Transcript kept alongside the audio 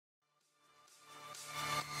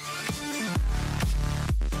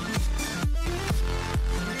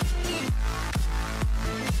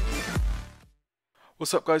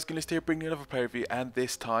What's up guys, Gunnarsson here bringing you another player review, and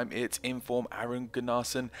this time it's in form Aron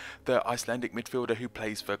Gunnarsson, the Icelandic midfielder who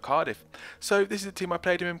plays for Cardiff. So this is the team I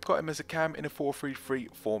played him in, got him as a cam in a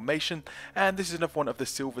 4-3-3 formation, and this is another one of the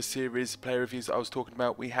Silver Series player reviews that I was talking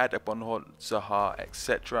about. We had Bonhol, Zaha,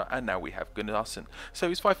 etc, and now we have Gunnarsson. So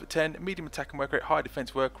he's 5'10", medium attacking work rate, high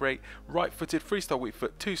defensive work rate, right footed, 3-star weak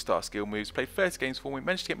foot, 2-star skill moves, played 30 games for me,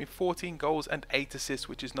 managed to get me 14 goals and 8 assists,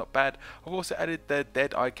 which is not bad. I've also added the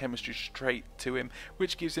dead eye chemistry trait to him,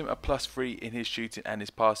 which gives him a +3 in his shooting and his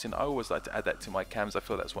passing. I always like to add that to my cams. I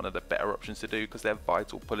feel that's one of the better options to do because they're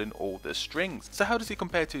vital, pulling all the strings. So how does he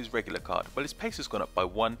compare to his regular card? Well, his pace has gone up by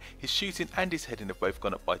 1, his shooting and his heading have both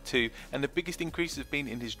gone up by 2, and the biggest increases have been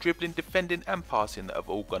in his dribbling, defending and passing that have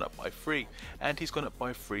all gone up by 3, and he's gone up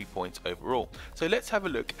by 3 points overall. So let's have a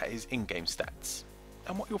look at his in-game stats.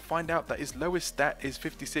 And what you'll find out that his lowest stat is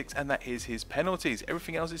 56, and that is his penalties.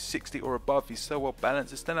 Everything else is 60 or above. He's so well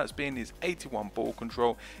balanced. The standouts being his 81 ball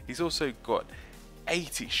control. He's also got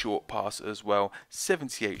 80 short pass as well,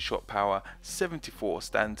 78 shot power, 74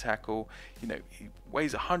 stand tackle. You know, he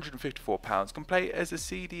weighs 154 pounds, can play as a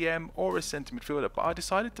CDM or a centre midfielder, but I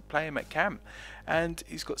decided to play him at cam. And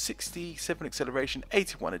he's got 67 acceleration,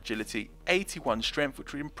 81 agility, 81 strength,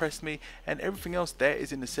 which really impressed me, and everything else there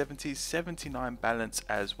is in the 70s, 79 balance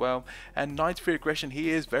as well, and 93 aggression. He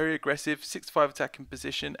is very aggressive, 65 attacking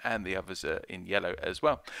position, and the others are in yellow as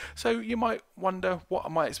well. So you might wonder, what are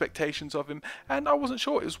my expectations of him? And I wasn't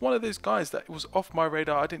sure. It was one of those guys that was off my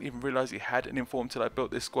radar. I didn't even realise he had an inform till I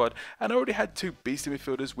built this squad, and I already had 2 beastie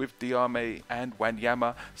midfielders with Diame and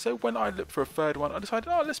Wanyama. So when I looked for a third one, I decided,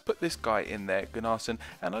 oh, let's put this guy in there, Gunnarsson,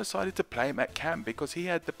 and I decided to play him at cam because he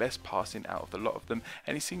had the best passing out of the lot of them,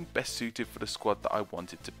 and he seemed best suited for the squad that I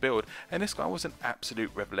wanted to build. And this guy was an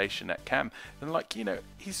absolute revelation at cam, and like, you know,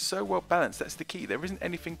 he's so well balanced. That's the key. There isn't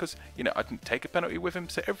anything, because, you know, I didn't take a penalty with him,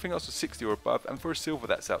 so everything else was 60 or above, and for a silver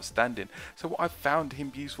that's outstanding. So what I found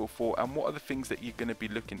him useful for, and what are the things that you're going to be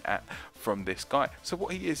looking at from this guy? So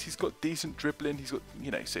what he is, he's got decent dribbling, he's got,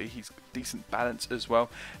 you know, so he's decent balance as well,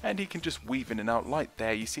 and he can just weave in and out. Like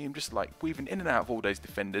there, you see him just like weaving in and out of all those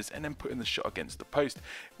defenders and then putting the shot against the post.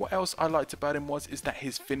 What else I liked about him is that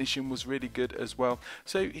his finishing was really good as well.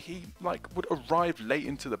 So he like would arrive late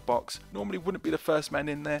into the box, normally wouldn't be the first man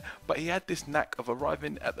in there, but he had this knack of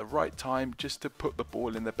arriving at the right time just to put the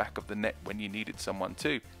ball in the back of the net when you needed someone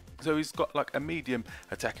to. So he's got like a medium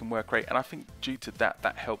attacking work rate, and I think due to that,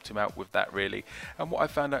 that helped him out with that really. And what I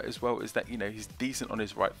found out as well is that, you know, he's decent on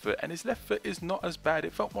his right foot, and his left foot is not as bad.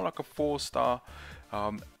 It felt more like a 4-star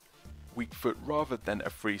weak foot rather than a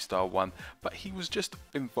 3-star one, but he was just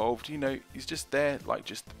involved, you know, he's just there like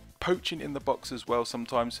just poaching in the box as well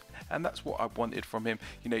sometimes, and that's what I wanted from him.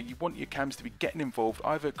 You know, you want your cams to be getting involved,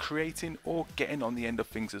 either creating or getting on the end of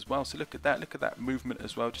things as well. So look at that movement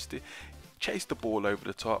as well, just to chase the ball over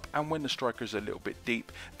the top, and when the striker is a little bit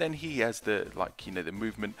deep, then he has the, like, you know, the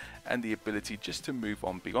movement and the ability just to move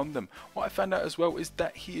on beyond them. What I found out as well is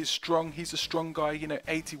that he is strong. He's a strong guy, you know,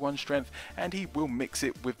 81 strength, and he will mix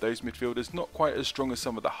it with those midfielders. Not quite as strong as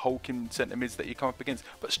some of the hulking centre mids that you come up against,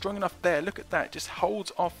 but strong enough there. Look at that, just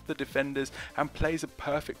holds off the defenders and plays a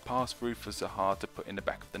perfect pass through for Zaha to put in the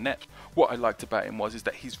back of the net. What I liked about him is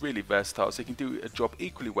that he's really versatile, so he can do a job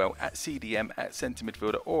equally well at CDM, at centre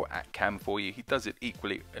midfielder, or at cam for you. He does it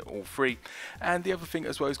equally at all 3. And the other thing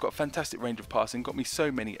as well, he's got a fantastic range of passing, got me so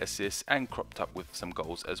many assists and cropped up with some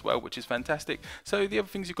goals as well, which is fantastic. So the other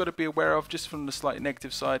things you've got to be aware of, just from the slightly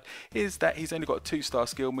negative side, is that he's only got 2-star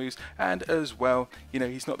skill moves, and as well, you know,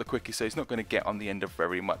 he's not the quickest, so he's not going to get on the end of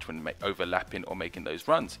very much when overlapping or making those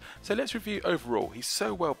runs. So let's review overall. He's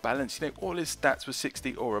so well balanced, you know, all his stats were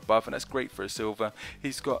 60 or above, and that's great for a silver.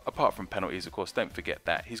 He's got, apart from penalties of course, don't forget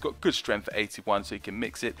that, he's got good strength at 81, so he can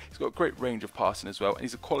mix it. He's got a great range of passing as well, and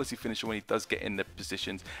he's a quality finisher when he does get in the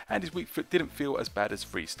positions, and his weak foot didn't feel as bad as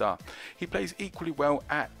 3-star. He plays equally well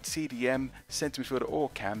at CDM, centre midfielder or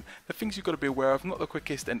cam. The things you've got to be aware of, not the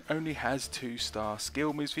quickest, and only has 2-star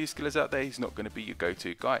skill moves. For your skillers out there, he's not going to be your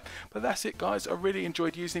go-to guy. But that's it guys, I really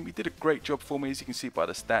enjoyed using him. He did a great job for me, as you can see by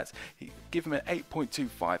the stats. He give him an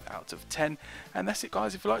 8.25 out of 10, and that's it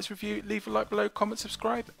guys. If you like this review, leave a like below, comment,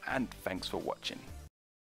 subscribe, and thanks for watching.